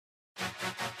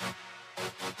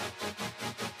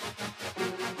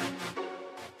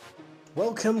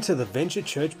Welcome to the Venture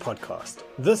Church podcast.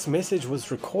 This message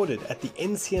was recorded at the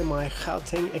NCMI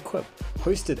Gauteng Equip,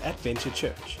 hosted at Venture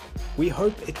Church. We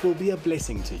hope it will be a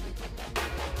blessing to you.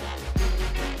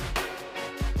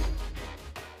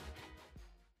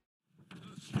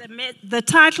 The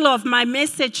title of my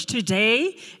message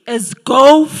today is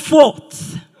Go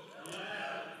Forth.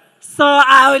 So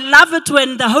I love it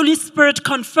when the Holy Spirit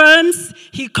confirms.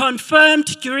 He confirmed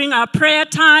during our prayer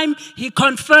time. He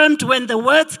confirmed when the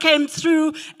words came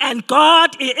through. And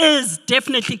God is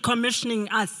definitely commissioning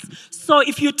us. So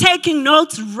if you're taking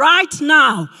notes right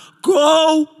now,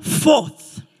 go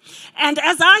forth. And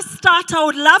as I start, I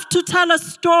would love to tell a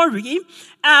story.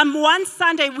 One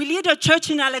Sunday, we lead a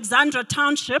church in Alexandra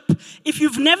Township. If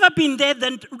you've never been there,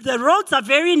 then the roads are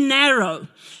very narrow.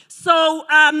 So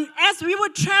as we were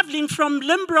traveling from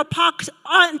Limborough Park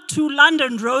on to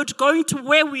London Road, going to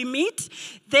where we meet,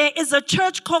 there is a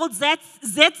church called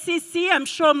ZCC. I'm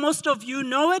sure most of you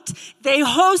know it. They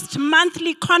host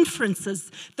monthly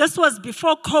conferences. This was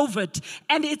before COVID.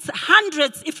 And it's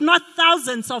hundreds, if not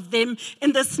thousands of them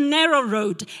in this narrow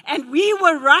road. And we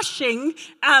were rushing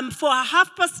for a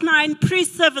 9:30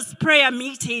 pre-service prayer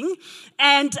meeting.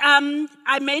 And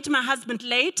I made my husband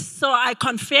late, so I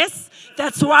confess.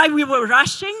 That's why we were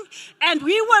rushing. And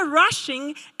we were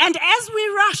rushing, and as we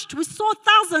rushed, we saw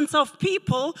thousands of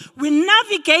people. We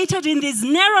navigated in these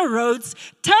narrow roads,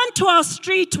 turned to our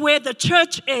street where the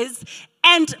church is,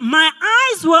 and my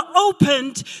eyes were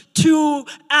opened to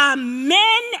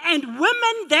men and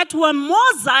women that were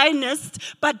more Zionist,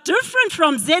 but different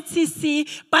from ZCC,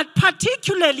 but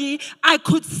particularly I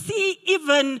could see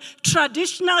even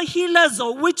traditional healers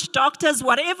or witch doctors,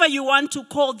 whatever you want to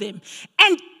call them.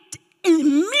 And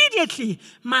immediately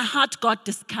my heart got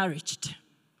discouraged.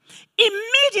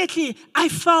 Immediately I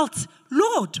felt,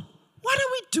 Lord, what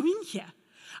are we doing here?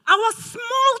 Our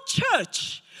small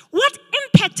church, what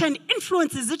impact and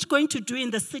influence is it going to do in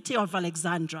the city of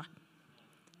Alexandra?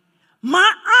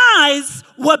 My eyes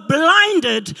were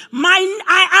blinded.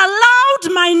 I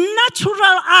allowed my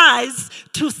natural eyes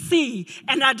to see,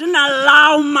 and I didn't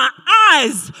allow my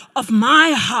eyes of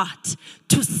my heart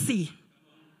to see.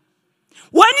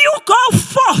 When you go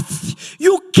forth,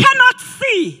 you cannot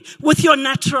see with your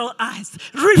natural eyes.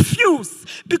 Refuse.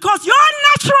 Because your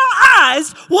natural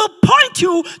eyes will point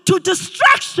you to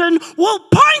distraction, will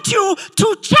point you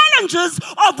to challenges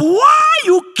of why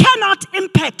you cannot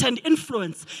impact and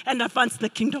influence and advance the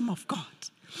kingdom of God.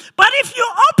 But if you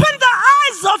open the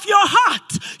eyes of your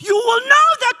heart, you will know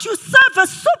that you serve a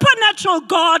supernatural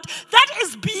God that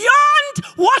is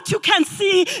beyond what you can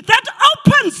see, that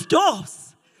opens doors.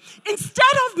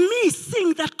 Instead of me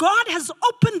seeing that God has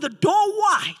opened the door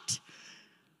wide,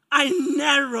 I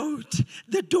narrowed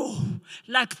the door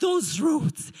like those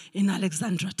roads in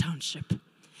Alexandra Township.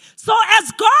 So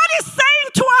as God is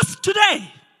saying to us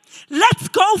today, let's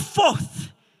go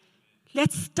forth.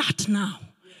 Let's start now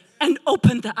and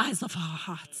open the eyes of our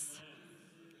hearts.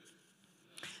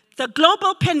 The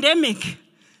global pandemic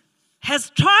has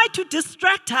tried to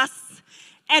distract us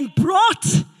and brought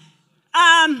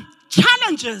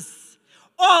challenges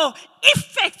or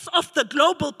effects of the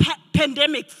global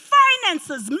pandemic,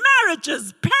 finances,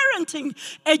 marriages, parenting,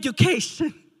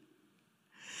 education.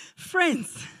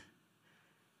 Friends,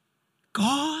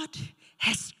 God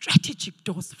has strategic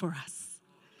doors for us.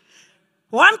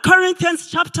 1 Corinthians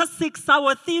chapter 6,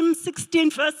 our theme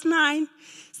 16 verse 9,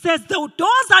 says the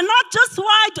doors are not just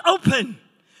wide open,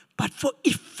 but for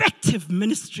effective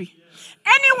ministry.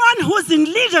 Anyone who's in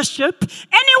leadership,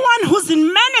 anyone who's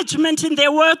in management in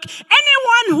their work,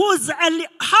 anyone who's a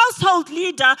household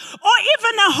leader or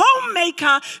even a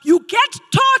homemaker, you get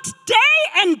taught day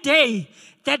and day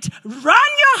that run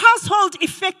your household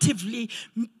effectively,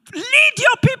 lead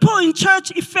your people in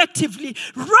church effectively,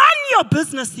 run your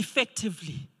business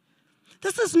effectively.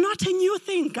 This is not a new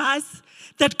thing, guys,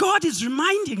 that God is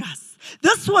reminding us.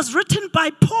 This was written by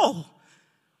Paul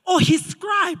or his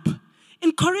scribe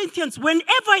in Corinthians,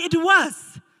 whenever it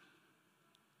was.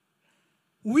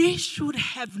 We should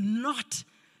have not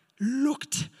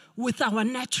looked with our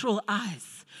natural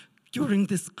eyes during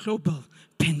this global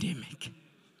pandemic.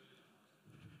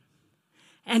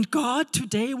 And God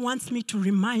today wants me to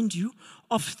remind you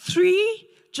of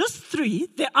just three,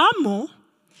 there are more,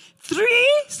 3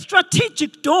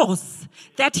 strategic doors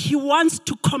that He wants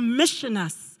to commission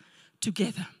us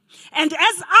together. And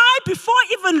before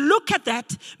even look at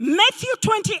that, Matthew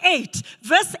 28,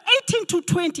 verse 18 to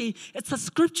 20, it's a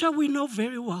scripture we know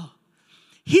very well.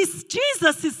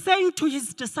 Jesus is saying to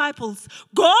His disciples,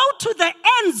 go to the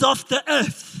ends of the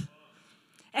earth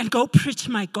and go preach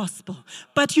my gospel.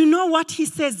 But you know what He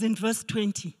says in verse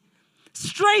 20?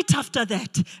 Straight after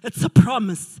that, it's a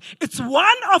promise. It's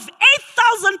one of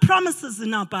 8,000 promises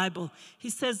in our Bible. He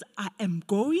says, I am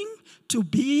going to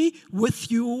be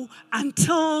with you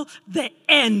until the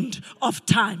end of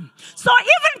time. So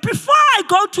even before I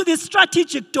go to these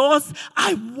strategic doors,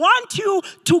 I want you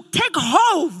to take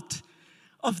hold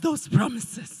of those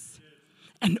promises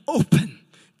and open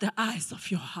the eyes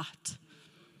of your heart.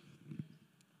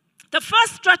 The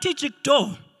first strategic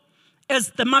door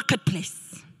is the marketplace.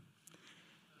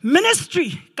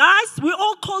 Ministry. Guys, we're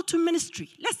all called to ministry.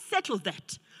 Let's settle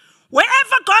that.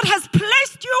 Wherever God has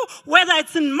placed you, whether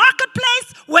it's in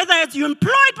marketplace, whether it's you're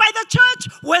employed by the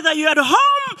church, whether you're at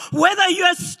home, whether you're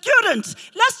a student,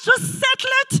 let's just settle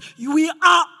it. We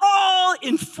are all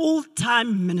in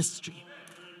full-time ministry.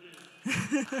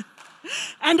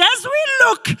 And as we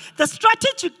look, the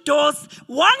strategic doors,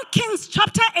 1 Kings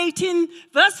chapter 18,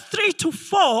 verse 3 to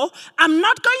 4, I'm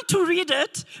not going to read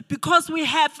it because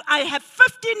I have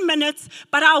 15 minutes,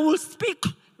 but I will speak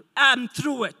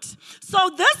through it. So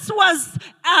this was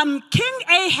King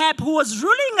Ahab, who was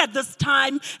ruling at this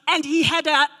time, and he had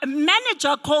a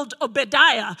manager called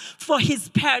Obadiah for his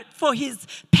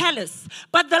palace.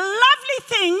 But the lovely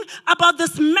thing about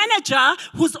this manager,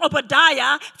 who's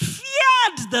Obadiah,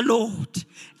 feared the Lord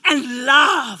and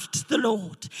loved the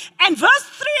Lord. And verse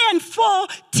 3 and 4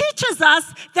 teaches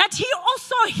us that he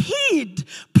also hid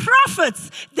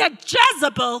prophets that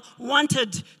Jezebel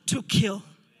wanted to kill.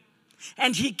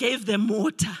 And he gave them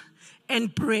water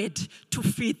and bread to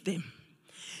feed them.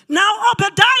 Now,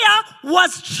 Obadiah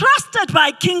was trusted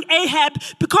by King Ahab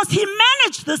because he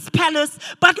managed this palace.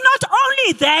 But not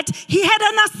only that, he had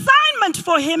an assignment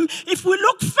for him. If we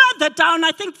look further down,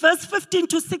 I think verse 15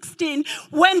 to 16,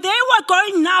 when they were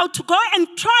going now to go and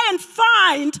try and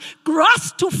find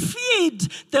grass to feed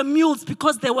the mules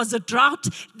because there was a drought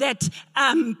that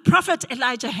Prophet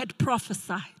Elijah had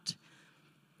prophesied.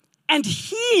 And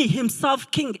he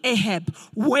himself, King Ahab,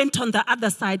 went on the other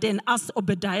side and asked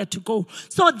Obadiah to go.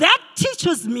 So that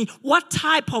teaches me what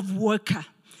type of worker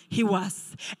he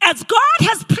was. As God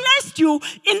has placed you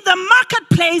in the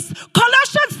marketplace,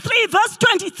 Colossians 3 verse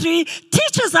 23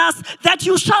 teaches us that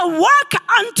you shall work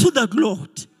unto the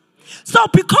Lord. So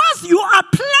because you are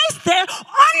placed there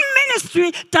on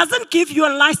ministry doesn't give you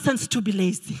a license to be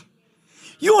lazy.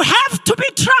 You have to be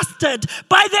trusted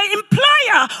by the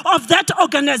employer of that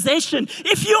organization.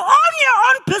 If you own your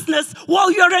own business,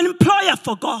 well, you're an employer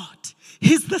for God.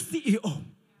 He's the CEO.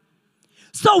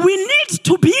 So we need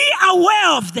to be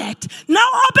aware of that. Now,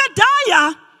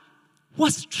 Obadiah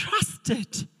was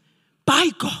trusted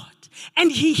by God,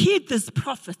 and he hid these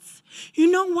prophets. You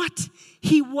know what?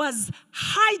 He was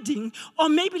hiding, or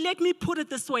maybe let me put it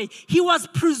this way. He was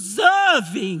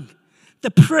preserving the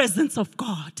presence of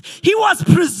God. He was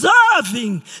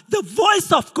preserving the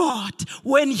voice of God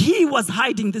when he was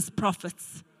hiding these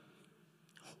prophets.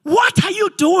 What are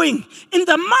you doing in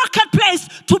the marketplace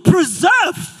to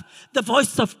preserve the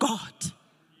voice of God?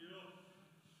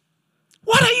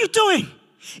 What are you doing?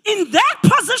 In that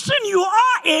position you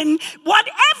are in,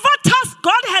 whatever task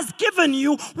God has given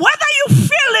you, whether you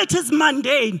feel it is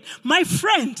mundane, my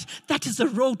friend, that is a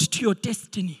road to your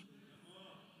destiny.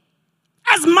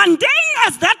 As mundane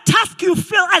as that task you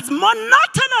feel, as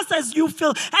monotonous as you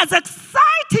feel, as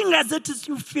exciting as it is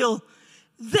you feel,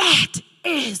 that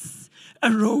is a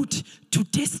road to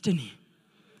destiny.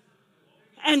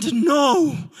 And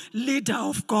no leader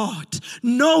of God,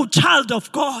 no child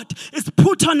of God is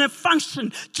put on a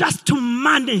function just to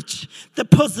manage the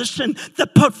position, the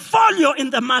portfolio in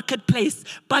the marketplace,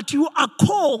 but you are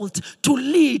called to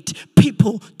lead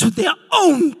people to their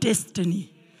own destiny.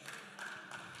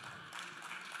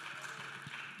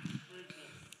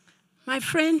 My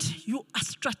friend, you are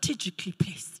strategically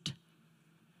placed.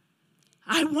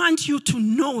 I want you to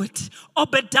know it.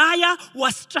 Obadiah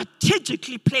was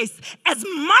strategically placed. As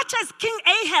much as King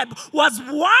Ahab was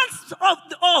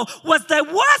was the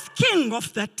worst king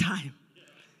of that time.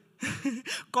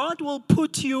 God will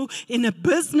put you in a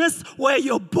business where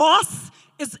your boss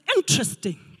is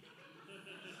interesting.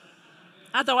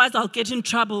 Otherwise, I'll get in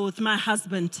trouble with my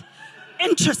husband.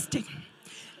 Interesting.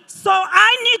 So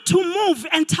I need to move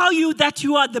and tell you that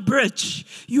you are the bridge.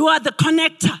 You are the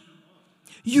connector.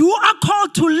 You are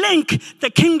called to link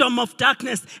the kingdom of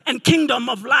darkness and kingdom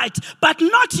of light, but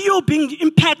not you being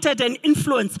impacted and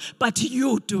influenced, but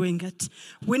you doing it.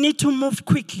 We need to move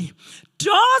quickly.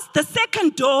 Doors, the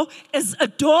second door is a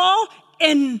door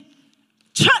in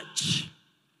church.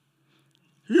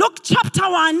 Luke chapter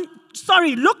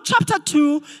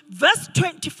 2, verse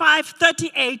 25,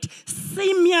 38,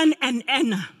 Simeon and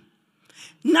Anna.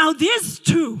 Now these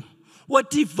two were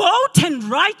devout and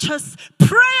righteous,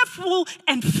 prayerful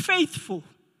and faithful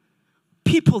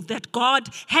people that God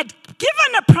had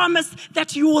given a promise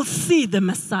that you will see the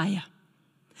Messiah.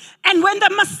 And when the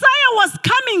Messiah was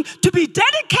coming to be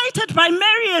dedicated by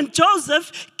Mary and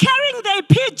Joseph, carrying their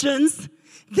pigeons,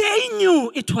 they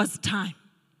knew it was time.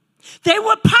 They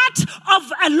were part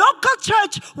of a local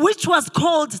church which was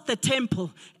called the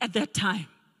temple at that time.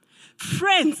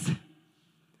 Friends,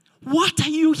 what are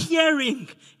you hearing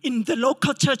in the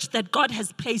local church that God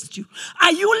has placed you?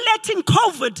 Are you letting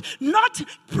COVID not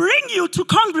bring you to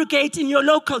congregate in your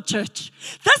local church?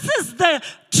 This is the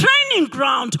training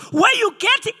ground where you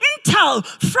get intel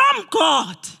from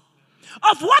God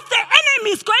of what the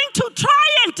enemy is going to try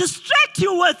and distract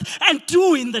you with and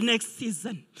do in the next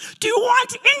season. Do you want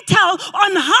intel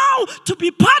on how to be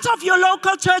part of your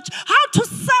local church, how to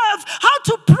serve, how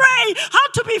to pray, how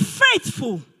to be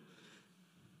faithful?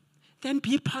 Then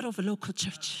be part of a local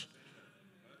church.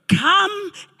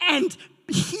 Come and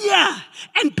hear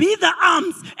and be the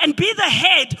arms and be the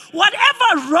head,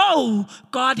 whatever role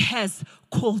God has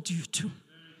called you to.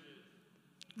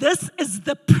 This is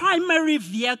the primary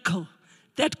vehicle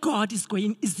that God is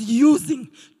using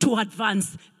to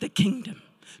advance the kingdom.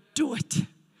 Do it.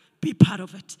 Be part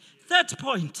of it. Third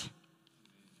point.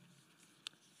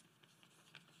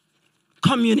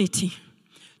 Community.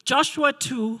 Joshua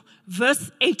 2,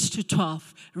 verse 8 to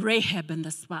 12. Rahab and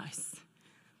the spies.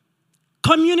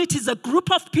 Community is a group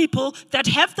of people that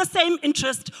have the same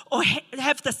interest or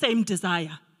have the same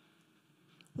desire.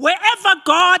 Wherever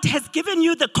God has given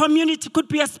you the community, it could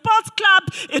be a sports club,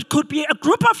 it could be a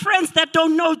group of friends that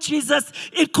don't know Jesus,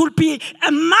 it could be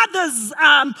a mother's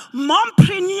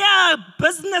mompreneur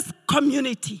business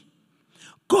community.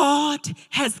 God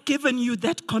has given you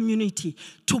that community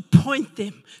to point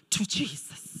them to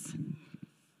Jesus.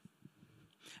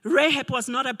 Rahab was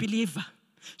not a believer.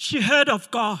 She heard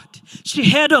of God. She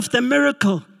heard of the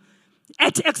miracle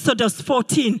at Exodus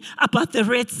 14 about the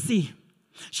Red Sea.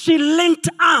 She linked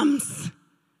arms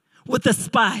with the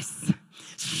spies.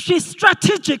 She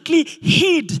strategically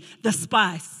hid the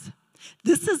spies.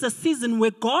 This is a season where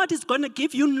God is going to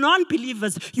give you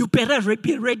non-believers. You better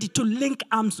be ready to link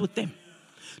arms with them.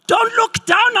 Don't look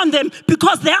down on them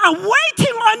because they are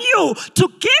waiting on you to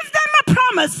give them a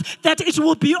promise that it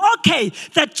will be okay,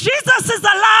 that Jesus is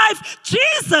alive,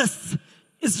 Jesus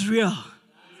is real.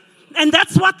 And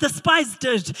that's what the spies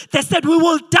did. They said, we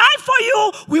will die for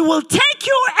you, we will take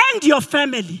you and your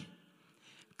family.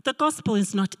 The gospel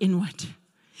is not inward.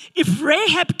 If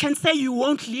Rahab can say, you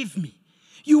won't leave me,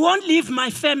 you won't leave my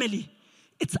family,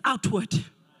 it's outward.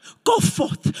 Go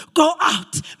forth, go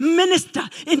out, minister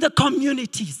in the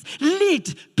communities,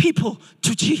 lead people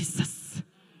to Jesus.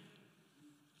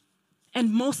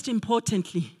 And most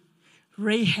importantly,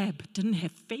 Rahab didn't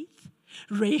have faith.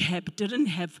 Rahab didn't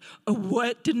have a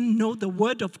word, didn't know the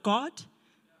word of God,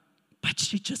 but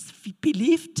she just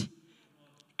believed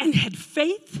and had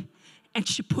faith, and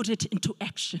she put it into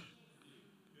action.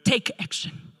 Take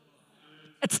action.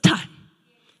 It's time.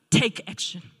 Take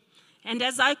action. And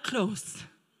as I close,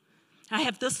 I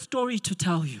have this story to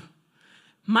tell you.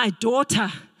 My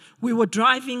daughter, we were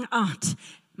driving out.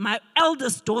 My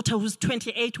eldest daughter, who's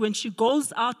 28, when she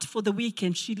goes out for the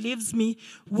weekend, she leaves me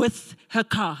with her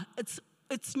car.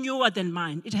 It's newer than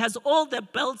mine. It has all the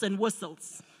bells and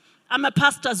whistles. I'm a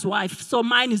pastor's wife, so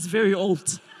mine is very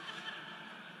old.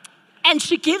 And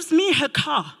she gives me her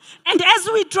car. And as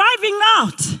we're driving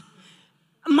out,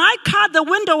 my car, the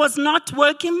window was not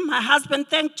working. My husband,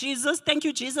 thank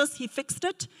you, Jesus, he fixed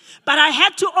it. But I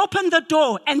had to open the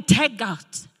door and tag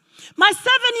out. My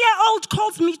 7-year-old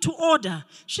calls me to order.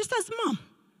 She says, Mom,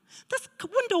 this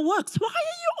window works. Why are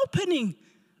you opening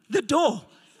the door?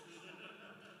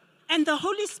 And the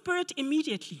Holy Spirit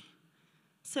immediately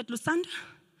said, Lusanda,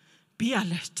 be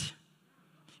alert.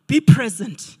 Be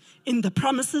present in the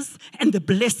promises and the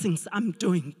blessings I'm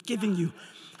giving you.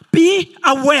 Be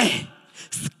aware.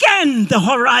 Scan the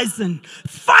horizon.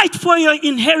 Fight for your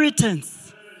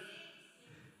inheritance.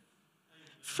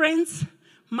 Friends,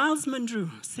 Miles Monroe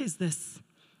says this.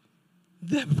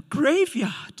 The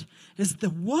graveyard is the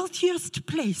wealthiest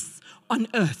place on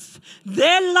earth.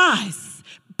 There lies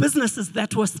businesses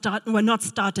that were not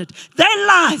started. There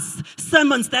lies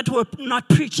sermons that were not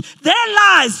preached. There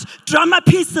lies drama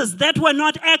pieces that were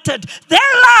not acted. There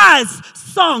lies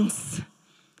songs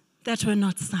that were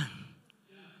not sung.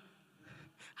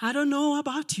 I don't know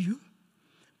about you,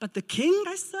 but the King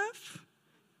I serve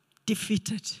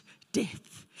defeated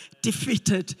death,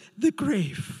 defeated the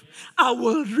grave. I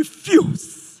will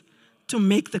refuse to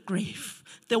make the grave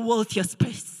the wealthiest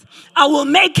place. I will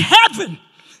make heaven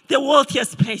the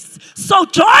wealthiest place. So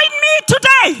join me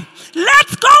today.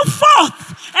 Let's go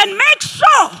forth and make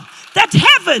sure that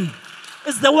heaven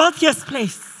is the wealthiest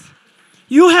place.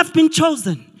 You have been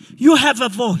chosen. You have a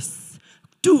voice.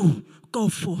 Do go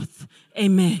forth.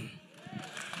 Amen.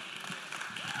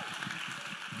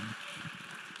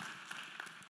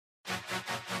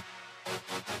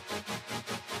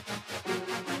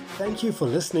 Thank you for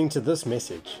listening to this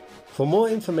message. For more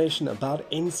information about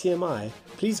NCMI,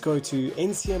 please go to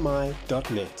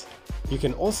ncmi.net. You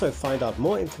can also find out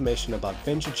more information about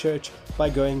Venture Church by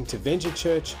going to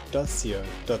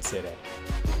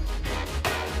venturechurch.co.za.